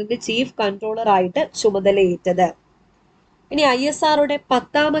സ്പേസ് സെന്ററിന്റെ ചീഫ് കൺട്രോളർ ആയിട്ട് ചുമതലയേറ്റത്. ഇനി ISROയുടെ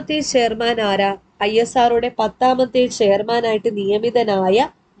 10ാമത്തെ ചെയർമാൻ ആരാ? ISROയുടെ 10ാമത്തെ ചെയർമാനായിട്ട് നിയമിതനായ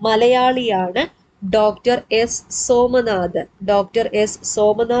മലയാളിയാണ് ഡോക്ടർ S സോമനാഥ്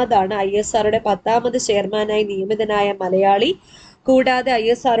ആണ് ISROയുടെ 10ാമത് ചെയർമാനായി നിയമിതനായ മലയാളി. കൂടാതെ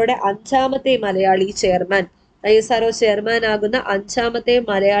ISROയുടെ 5ാമത്തെ മലയാളി ചെയർമാൻ, ISRO ചെയർമാൻ ആകുന്ന 5ാമത്തെ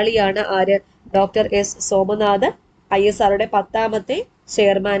മലയാളിയാണ് ആര്? Doctor S Somnath. ISROയുടെ 10ാമത്തെ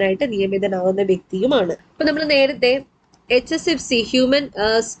ചെയർമാനായിട്ട് നിയമിതനാകുന്ന വ്യക്തിയുമാണ്. അപ്പൊ നമ്മൾ നേരത്തെ HSFC ഹ്യൂമൻ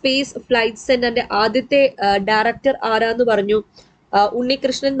സ്പേസ് ഫ്ലൈറ്റ് സെന്ററിന്റെ ആദ്യത്തെ ഡയറക്ടർ ആരാന്ന് പറഞ്ഞു?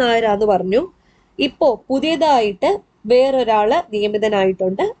 ഉണ്ണികൃഷ്ണൻ നായരാന്ന് പറഞ്ഞു. ഇപ്പോ പുതിയതായിട്ട് വേറൊരാള്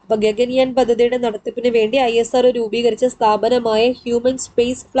നിയമിതനായിട്ടുണ്ട്. അപ്പൊ ഗഗൻയാൻ പദ്ധതിയുടെ നടത്തിപ്പിന് വേണ്ടി ISRO രൂപീകരിച്ച സ്ഥാപനമായ ഹ്യൂമൻ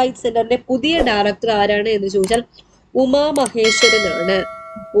സ്പേസ് ഫ്ലൈറ്റ് സെന്ററിന്റെ പുതിയ ഡയറക്ടർ ആരാണ് എന്ന് ചോദിച്ചാൽ ഉമാ മഹേശ്വരനാണ്.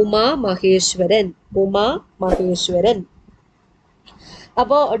 ഉമാ മഹേശ്വരൻ.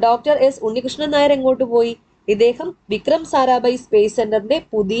 അപ്പോ ഡോക്ടർ എസ് ഉണ്ണികൃഷ്ണൻ നായർ എങ്ങോട്ട് പോയി? ഇദ്ദേഹം വിക്രം സാരാഭായ് സ്പേസ് സെന്ററിന്റെ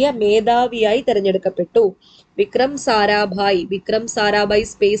പുതിയ മേധാവിയായി തെരഞ്ഞെടുക്കപ്പെട്ടു. വിക്രം സാരാഭായ്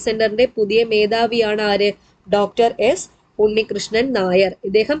സ്പേസ് സെന്ററിന്റെ പുതിയ മേധാവിയാണ് ആര്? Doctor S Unnikrishnan Nair.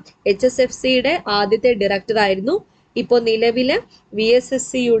 ഇദ്ദേഹം HSFCയുടെ ആദ്യത്തെ ഡയറക്ടർ ആയിരുന്നു. ഇപ്പോ നിലവിലെ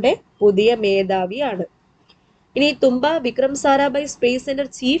VSSCയുടെ പുതിയ മേധാവിയാണ്. ഇനി തുമ്പ Vikram Sarabhai space centre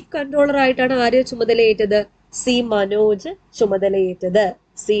chief controller ആയിട്ടാണ് ആര് ചുമതലയേറ്റത്? സി മനോജ്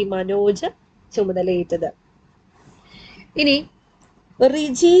ചുമതലയേറ്റത്. ഇനി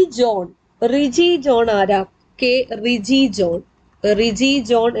റിജി ജോൺ ആരാ? കെ റിജി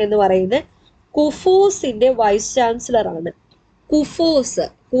ജോൺ എന്ന് പറയുന്ന കുഫോസിന്റെ വൈസ് ചാൻസലർ ആണ്.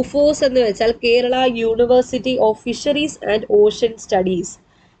 കുഫോസ് എന്ന് വെച്ചാൽ Kerala university of fisheries and ocean studies.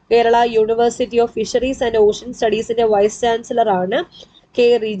 Kerala university of fisheries and ocean സ്റ്റഡീസിന്റെ vice chancellor ആണ് കെ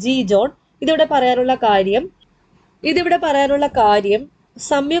റിജി ജോൺ. ഇതിവിടെ പറയാനുള്ള കാര്യം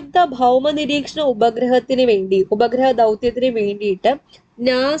സംയുക്ത ഭൗമ നിരീക്ഷണ ഉപഗ്രഹ ദൗത്യത്തിന് വേണ്ടിയിട്ട്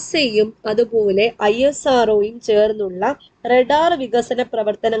നാസയും അതുപോലെ ISROയും ചേർന്നുള്ള റഡാർ വികസന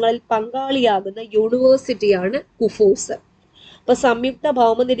പ്രവർത്തനങ്ങളിൽ പങ്കാളിയാകുന്ന യൂണിവേഴ്സിറ്റിയാണ് കുഫോസ്. അപ്പൊ സംയുക്ത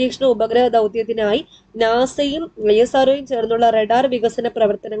ഭൗമ നിരീക്ഷണ ഉപഗ്രഹ ദൗത്യത്തിനായി നാസയും ISROയും ചേർന്നുള്ള റഡാർ വികസന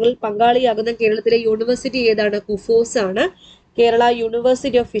പ്രവർത്തനങ്ങളിൽ പങ്കാളിയാകുന്ന കേരളത്തിലെ യൂണിവേഴ്സിറ്റി ഏതാണ്? കുഫോസ് ആണ്. Kerala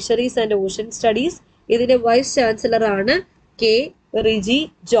university of fisheries and ocean studies. ഇതിന്റെ വൈസ് ചാൻസലർ ആണ് കെ റിജി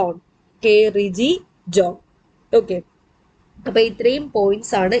ജോൺ. ഓക്കെ, അപ്പൊ ഇത്രയും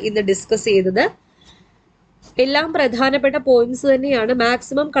പോയിന്റ്സ് ആണ് ഇന്ന് ഡിസ്കസ് ചെയ്തത്. എല്ലാം പ്രധാനപ്പെട്ട പോയിന്റ്സ് തന്നെയാണ്,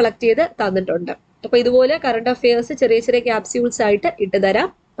 മാക്സിമം കളക്ട് ചെയ്ത് തന്നിട്ടുണ്ട്. അപ്പൊ ഇതുപോലെ കറണ്ട് അഫയേഴ്സ് ചെറിയ ചെറിയ ക്യാപ്സ്യൂൾസ് ആയിട്ട് ഇട്ടുതരാം,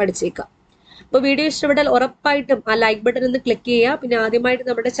 പഠിച്ചേക്കാം. അപ്പൊ വീഡിയോ ഇഷ്ടപ്പെട്ടാൽ ഉറപ്പായിട്ടും ആ ലൈക്ക് ബട്ടൺ ഒന്ന് ക്ലിക്ക് ചെയ്യുക. പിന്നെ ആദ്യമായിട്ട്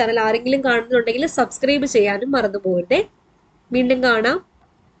നമ്മുടെ ചാനൽ ആരെങ്കിലും കാണുന്നുണ്ടെങ്കിൽ സബ്സ്ക്രൈബ് ചെയ്യാനും മറന്നു പോകരുതേ. വീണ്ടും കാണാം.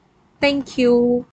 Thank you.